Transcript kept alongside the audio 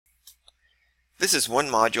This is one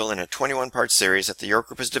module in a 21-part series that the York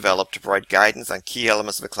Group has developed to provide guidance on key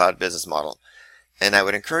elements of a cloud business model, and I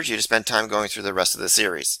would encourage you to spend time going through the rest of the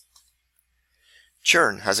series.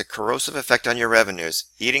 Churn has a corrosive effect on your revenues,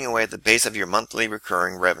 eating away at the base of your monthly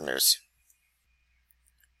recurring revenues.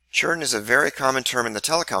 Churn is a very common term in the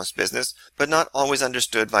telecoms business, but not always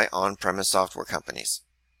understood by on-premise software companies.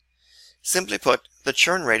 Simply put, the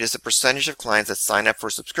churn rate is the percentage of clients that sign up for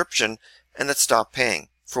a subscription and that stop paying,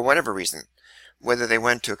 for whatever reason, whether they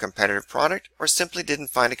went to a competitive product or simply didn't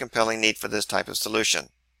find a compelling need for this type of solution.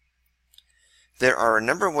 There are a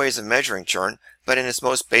number of ways of measuring churn, but in its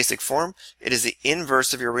most basic form, it is the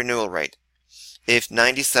inverse of your renewal rate. If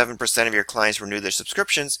 97% of your clients renew their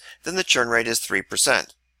subscriptions, then the churn rate is 3%.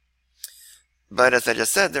 But as I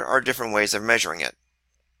just said, there are different ways of measuring it.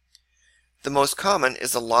 The most common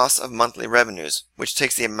is the loss of monthly revenues, which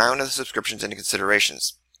takes the amount of the subscriptions into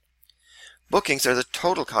considerations. Bookings are the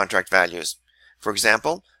total contract values. For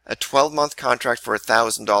example, a 12-month contract for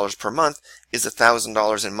 $1,000 per month is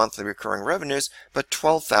 $1,000 in monthly recurring revenues, but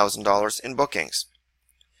 $12,000 in bookings.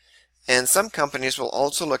 And some companies will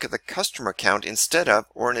also look at the customer count instead of,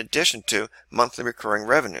 or in addition to, monthly recurring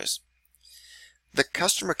revenues. The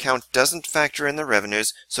customer count doesn't factor in the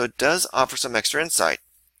revenues, so it does offer some extra insight.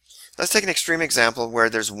 Let's take an extreme example where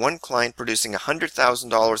there's one client producing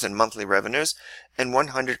 $100,000 in monthly revenues and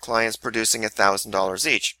 100 clients producing $1,000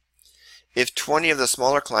 each. If 20 of the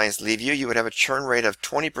smaller clients leave you, you would have a churn rate of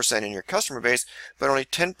 20% in your customer base, but only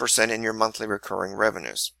 10% in your monthly recurring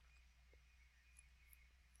revenues.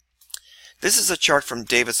 This is a chart from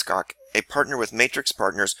David Scott, a partner with Matrix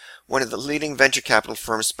Partners, one of the leading venture capital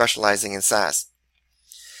firms specializing in SaaS.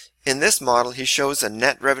 In this model, he shows a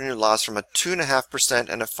net revenue loss from a 2.5%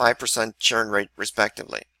 and a 5% churn rate,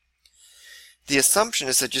 respectively. The assumption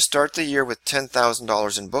is that you start the year with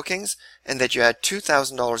 $10,000 in bookings and that you add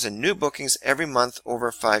 $2,000 in new bookings every month over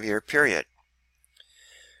a 5-year period.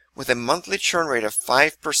 With a monthly churn rate of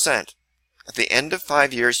 5%, at the end of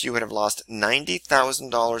 5 years you would have lost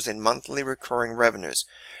 $90,000 in monthly recurring revenues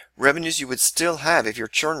you would still have if your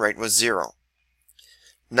churn rate was 0.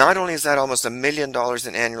 Not only is that almost $1 million in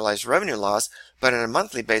annualized revenue loss, but on a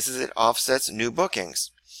monthly basis it offsets new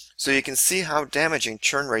bookings. So you can see how damaging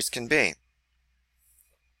churn rates can be.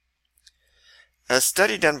 A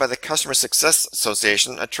study done by the Customer Success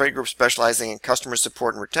Association, a trade group specializing in customer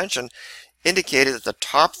support and retention, indicated that the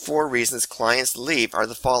top 4 reasons clients leave are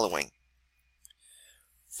the following.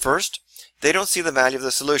 First, they don't see the value of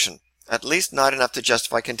the solution, at least not enough to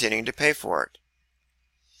justify continuing to pay for it.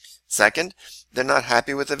 Second, they're not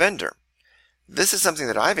happy with the vendor. This is something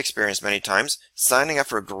that I've experienced many times, signing up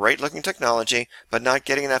for a great-looking technology, but not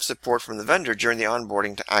getting enough support from the vendor during the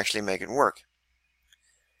onboarding to actually make it work.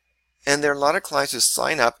 And there are a lot of clients who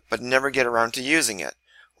sign up but never get around to using it,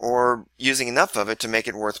 or using enough of it to make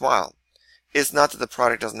it worthwhile. It's not that the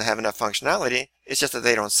product doesn't have enough functionality, it's just that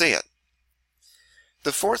they don't see it.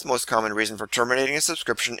 The fourth most common reason for terminating a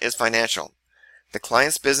subscription is financial. The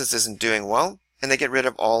client's business isn't doing well, and they get rid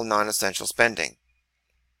of all non-essential spending.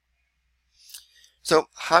 So,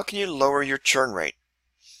 how can you lower your churn rate?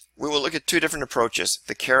 We will look at 2 different approaches,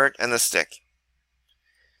 the carrot and the stick.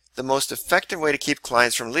 The most effective way to keep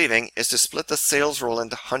clients from leaving is to split the sales role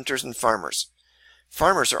into hunters and farmers.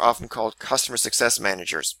 Farmers are often called customer success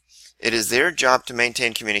managers. It is their job to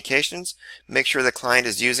maintain communications, make sure the client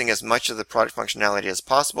is using as much of the product functionality as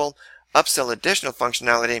possible, upsell additional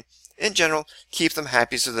functionality, in general, keep them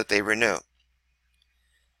happy so that they renew.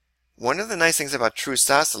 One of the nice things about true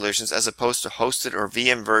SaaS solutions as opposed to hosted or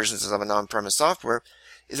VM versions of an on-premise software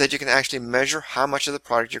is that you can actually measure how much of the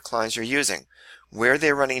product your clients are using, where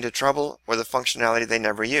they're running into trouble, or the functionality they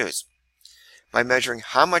never use. By measuring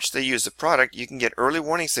how much they use the product, you can get early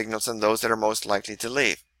warning signals on those that are most likely to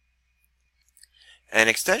leave. An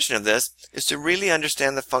extension of this is to really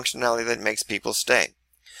understand the functionality that makes people stay.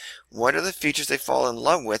 What are the features they fall in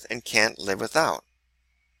love with and can't live without?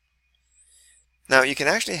 Now, you can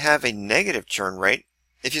actually have a negative churn rate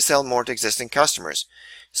if you sell more to existing customers.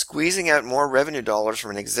 Squeezing out more revenue dollars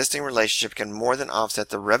from an existing relationship can more than offset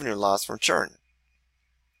the revenue loss from churn.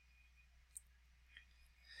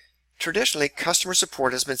 Traditionally, customer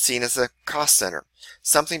support has been seen as a cost center,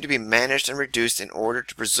 something to be managed and reduced in order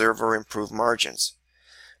to preserve or improve margins.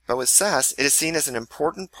 But with SaaS, it is seen as an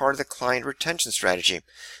important part of the client retention strategy,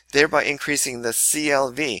 thereby increasing the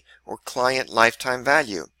CLV, or client lifetime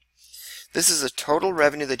value. This is the total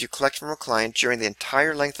revenue that you collect from a client during the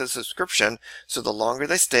entire length of the subscription, so the longer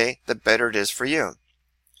they stay, the better it is for you.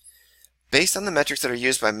 Based on the metrics that are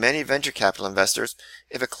used by many venture capital investors,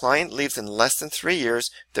 if a client leaves in less than 3 years,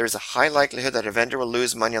 there is a high likelihood that a vendor will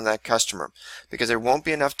lose money on that customer because there won't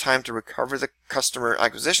be enough time to recover the customer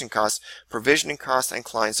acquisition costs, provisioning costs, and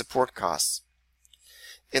client support costs.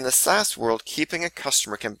 In the SaaS world, keeping a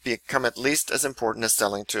customer can become at least as important as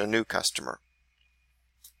selling to a new customer.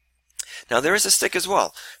 Now, there is a stick as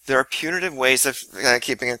well. There are punitive ways of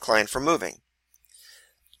keeping a client from moving.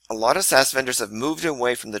 A lot of SaaS vendors have moved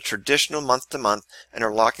away from the traditional month-to-month and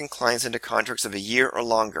are locking clients into contracts of a year or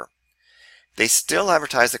longer. They still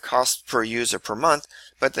advertise the cost per user per month,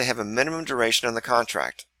 but they have a minimum duration on the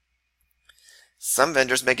contract. Some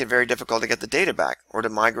vendors make it very difficult to get the data back or to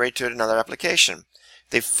migrate to another application.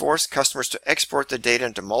 They force customers to export the data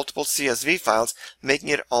into multiple CSV files, making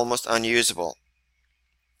it almost unusable.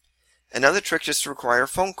 Another trick is to require a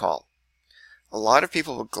phone call. A lot of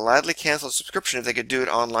people would gladly cancel a subscription if they could do it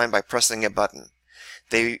online by pressing a button.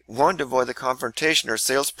 They want to avoid the confrontation or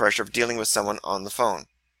sales pressure of dealing with someone on the phone.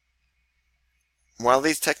 While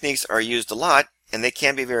these techniques are used a lot, and they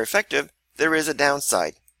can be very effective, there is a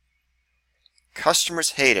downside.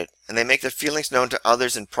 Customers hate it, and they make their feelings known to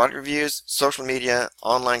others in product reviews, social media,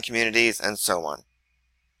 online communities, and so on.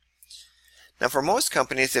 Now, for most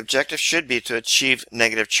companies, the objective should be to achieve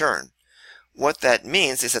negative churn. What that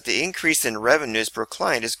means is that the increase in revenues per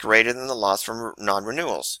client is greater than the loss from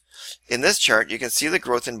non-renewals. In this chart, you can see the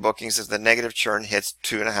growth in bookings as the negative churn hits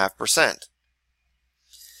 2.5%.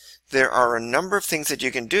 There are a number of things that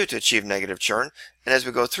you can do to achieve negative churn, and as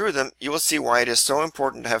we go through them, you will see why it is so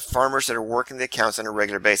important to have farmers that are working the accounts on a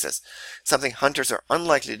regular basis, something hunters are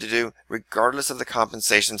unlikely to do regardless of the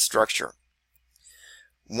compensation structure.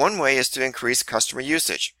 One way is to increase customer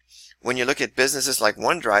usage. When you look at businesses like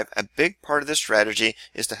OneDrive, a big part of this strategy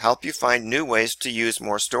is to help you find new ways to use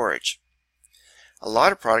more storage. A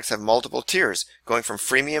lot of products have multiple tiers, going from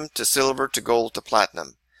freemium to silver to gold to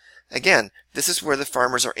platinum. Again, this is where the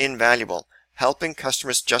farmers are invaluable, helping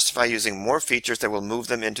customers justify using more features that will move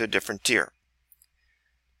them into a different tier.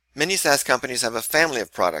 Many SaaS companies have a family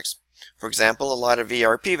of products. For example, a lot of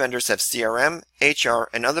ERP vendors have CRM, HR,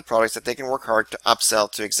 and other products that they can work hard to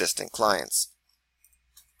upsell to existing clients.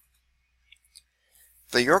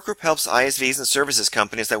 The York Group helps ISVs and services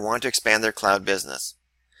companies that want to expand their cloud business.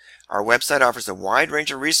 Our website offers a wide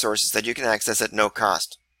range of resources that you can access at no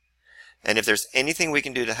cost. And if there's anything we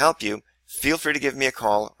can do to help you, feel free to give me a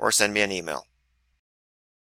call or send me an email.